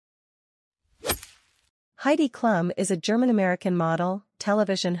Heidi Klum is a German-American model,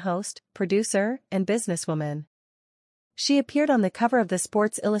 television host, producer, and businesswoman. She appeared on the cover of the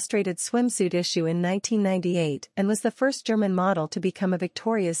Sports Illustrated Swimsuit Issue in 1998 and was the first German model to become a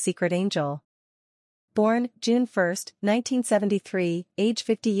Victoria's Secret angel. Born June 1, 1973, age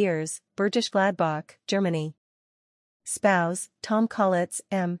 50 years, Bergisch Gladbach, Germany. Spouse, Tom Collitz,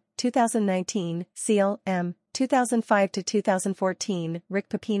 M. 2019, Seal, M. 2005 to 2014, Rick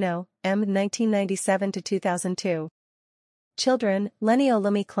Pepino, M. 1997 to 2002. Children, Lenny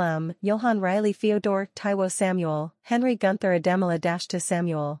Olumi Klum, Johann Riley Fyodor Taiwo Samuel, Henry Gunther Ademela Dashta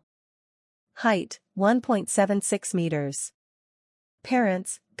Samuel. Height, 1.76 meters.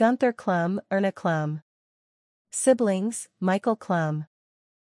 Parents, Gunther Klum, Erna Klum. Siblings, Michael Klum.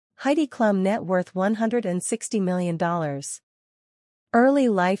 Heidi Klum net worth $160 million. Early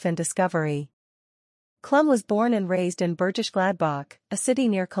life and discovery. Klum was born and raised in Bergisch Gladbach, a city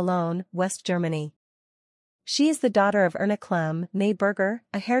near Cologne, West Germany. She is the daughter of Erna Klum, née Berger,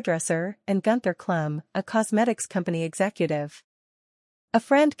 a hairdresser, and Gunther Klum, a cosmetics company executive. A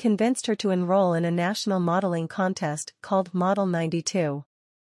friend convinced her to enroll in a national modeling contest called Model 92.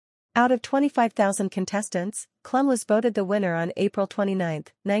 Out of 25,000 contestants, Klum was voted the winner on April 29,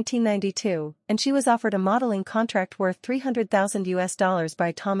 1992, and she was offered a modeling contract worth $300,000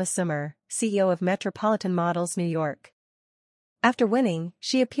 by Thomas Zimmer, CEO of Metropolitan Models New York. After winning,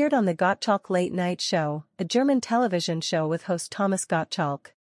 she appeared on the Gottschalk Late Night Show, a German television show with host Thomas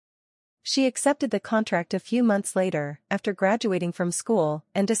Gottschalk. She accepted the contract a few months later, after graduating from school,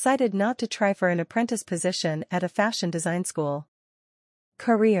 and decided not to try for an apprentice position at a fashion design school.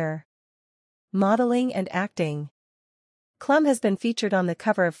 Career: modeling and acting. Klum has been featured on the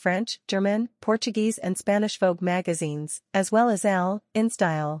cover of French, German, Portuguese and Spanish Vogue magazines, as well as Elle,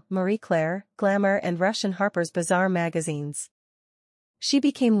 InStyle, Marie Claire, Glamour and Russian Harper's Bazaar magazines. She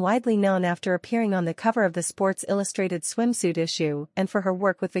became widely known after appearing on the cover of the Sports Illustrated Swimsuit Issue and for her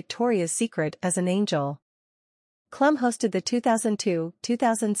work with Victoria's Secret as an angel. Klum hosted the 2002,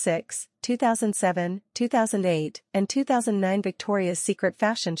 2006, 2007, 2008, and 2009 Victoria's Secret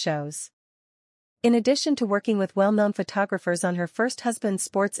fashion shows. In addition to working with well-known photographers on her first husband's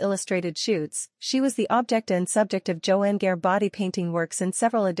Sports Illustrated shoots, she was the object and subject of Joanne Guerre body painting works in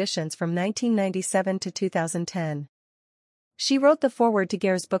several editions from 1997 to 2010. She wrote the foreword to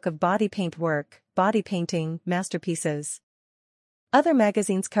Guerre's book of body paint work, Body Painting, Masterpieces. Other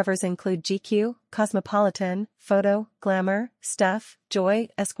magazines' covers include GQ, Cosmopolitan, Photo, Glamour, Stuff, Joy,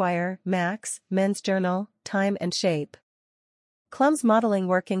 Esquire, Max, Men's Journal, Time and Shape. Klum's modeling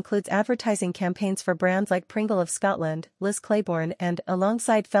work includes advertising campaigns for brands like Pringle of Scotland, Liz Claiborne and,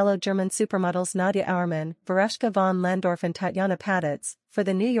 alongside fellow German supermodels Nadia Auermann, Veruschka von Lendorf and Tatjana Patitz, for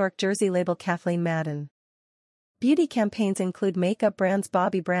the New York Jersey label Kathleen Madden. Beauty campaigns include makeup brands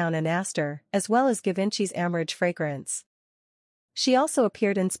Bobbi Brown and Aster, as well as Givenchy's Amoureuse fragrance. She also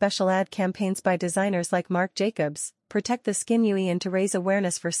appeared in special ad campaigns by designers like Marc Jacobs, Protect the Skin UE and to raise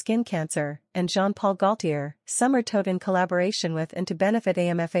awareness for skin cancer, and Jean-Paul Gaultier, Summer Tote in collaboration with and to benefit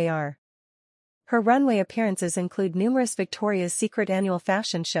AMFAR. Her runway appearances include numerous Victoria's Secret annual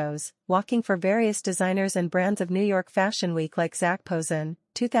fashion shows, walking for various designers and brands of New York Fashion Week like Zac Posen,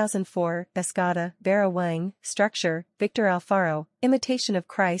 2004, Escada, Vera Wang, Structure, Victor Alfaro, Imitation of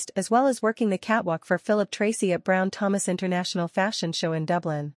Christ, as well as working the catwalk for Philip Treacy at Brown Thomas International Fashion Show in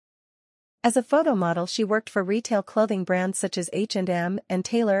Dublin. As a photo model, she worked for retail clothing brands such as H&M and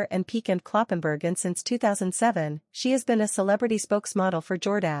Taylor and Peek and Kloppenburg, and since 2007, she has been a celebrity spokesmodel for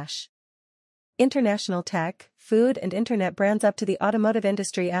Jordache. International tech, food and internet brands up to the automotive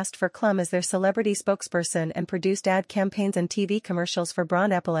industry asked for Klum as their celebrity spokesperson and produced ad campaigns and TV commercials for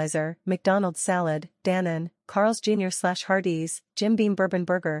Braun Appetizer, McDonald's Salad, Danone, Carl's Jr./Hardee's, Jim Beam Bourbon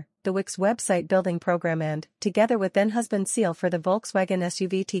Burger, the Wix website building program and, together with then-husband Seal for the Volkswagen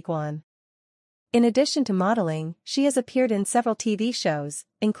SUV Tiguan. In addition to modeling, she has appeared in several TV shows,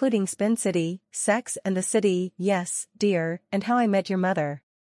 including Spin City, Sex and the City, Yes, Dear, and How I Met Your Mother.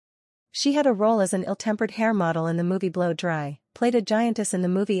 She had a role as an ill-tempered hair model in the movie Blow Dry, played a giantess in the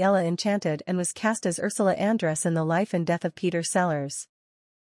movie Ella Enchanted and was cast as Ursula Andress in The Life and Death of Peter Sellers.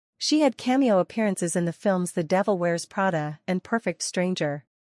 She had cameo appearances in the films The Devil Wears Prada and Perfect Stranger.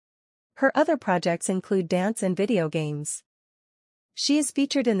 Her other projects include dance and video games. She is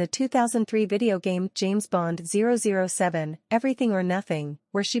featured in the 2003 video game James Bond 007, Everything or Nothing,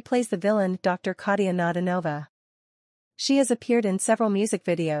 where she plays the villain Dr. Katia Nadanova. She has appeared in several music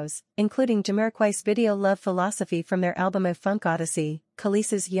videos, including Jamiroquai's video Love Philosophy from their album A Funk Odyssey,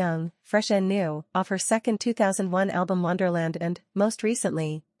 Khalees's Young, Fresh and New, off her second 2001 album Wonderland and, most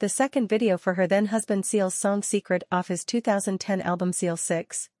recently, the second video for her then-husband Seal's song Secret off his 2010 album Seal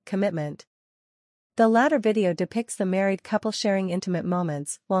 6, Commitment. The latter video depicts the married couple sharing intimate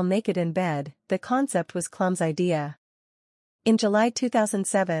moments while naked in bed. The concept was Klum's idea. In July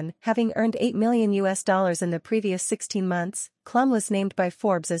 2007, having earned $8 million in the previous 16 months, Klum was named by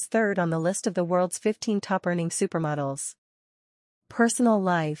Forbes as third on the list of the world's 15 top-earning supermodels. Personal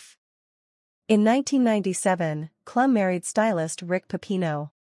life. In 1997, Klum married stylist Rick Pepino.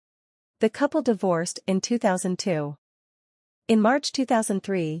 The couple divorced in 2002. In March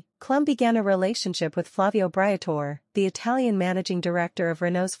 2003, Klum began a relationship with Flavio Briatore, the Italian managing director of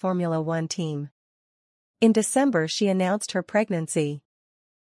Renault's Formula One team. In December she announced her pregnancy.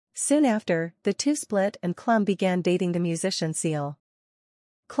 Soon after, the two split and Klum began dating the musician Seal.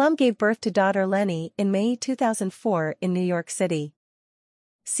 Klum gave birth to daughter Lenny in May 2004 in New York City.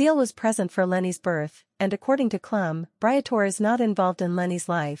 Seal was present for Lenny's birth, and according to Klum, Briatore is not involved in Lenny's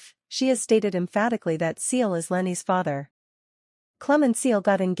life. She has stated emphatically that Seal is Lenny's father. Klum and Seal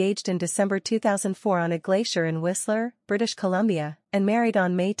got engaged in December 2004 on a glacier in Whistler, British Columbia, and married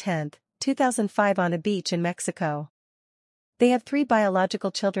on May 10, 2005 on a beach in Mexico. They have 3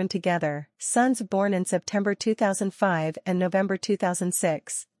 biological children together, sons born in September 2005 and November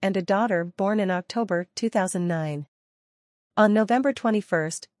 2006, and a daughter born in October 2009. On November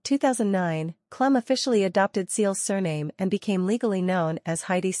 21, 2009, Klum officially adopted Seal's surname and became legally known as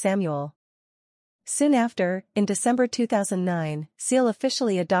Heidi Samuel. Soon after, in December 2009, Seal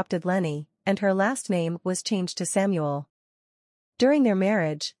officially adopted Lenny, and her last name was changed to Samuel. During their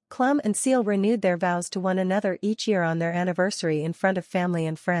marriage, Klum and Seal renewed their vows to one another each year on their anniversary in front of family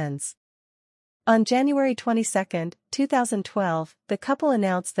and friends. On January 22, 2012, the couple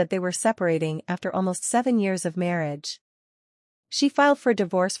announced that they were separating after almost 7 years of marriage. She filed for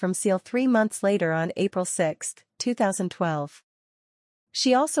divorce from Seal 3 months later on April 6, 2012.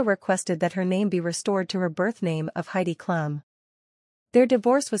 She also requested that her name be restored to her birth name of Heidi Klum. Their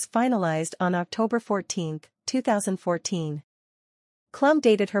divorce was finalized on October 14, 2014. Klum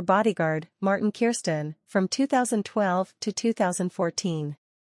dated her bodyguard, Martin Kirsten, from 2012 to 2014.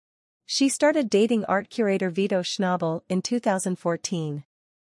 She started dating art curator Vito Schnabel in 2014.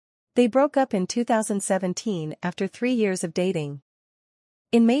 They broke up in 2017 after 3 years of dating.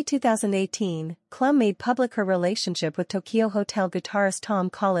 In May 2018, Klum made public her relationship with Tokyo Hotel guitarist Tom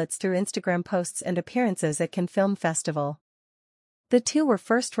Collitz through Instagram posts and appearances at Cannes Film Festival. The two were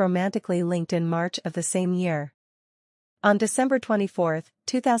first romantically linked in March of the same year. On December 24,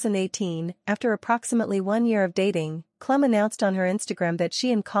 2018, after approximately 1 year of dating, Klum announced on her Instagram that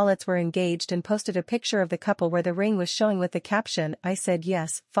she and Collitz were engaged and posted a picture of the couple where the ring was showing with the caption, "I said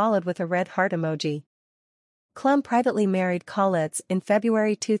yes," followed with a red heart emoji. Klum privately married Collitz in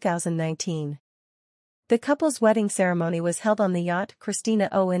February 2019. The couple's wedding ceremony was held on the yacht Christina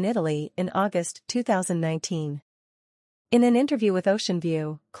O in Italy in August 2019. In an interview with Ocean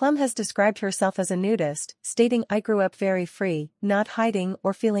View, Klum has described herself as a nudist, stating, "I grew up very free, not hiding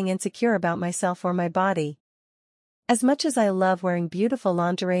or feeling insecure about myself or my body. As much as I love wearing beautiful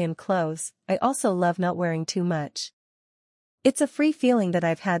lingerie and clothes, I also love not wearing too much. It's a free feeling that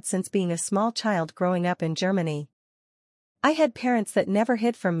I've had since being a small child growing up in Germany. I had parents that never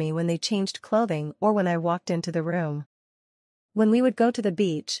hid from me when they changed clothing or when I walked into the room. When we would go to the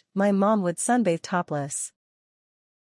beach, my mom would sunbathe topless.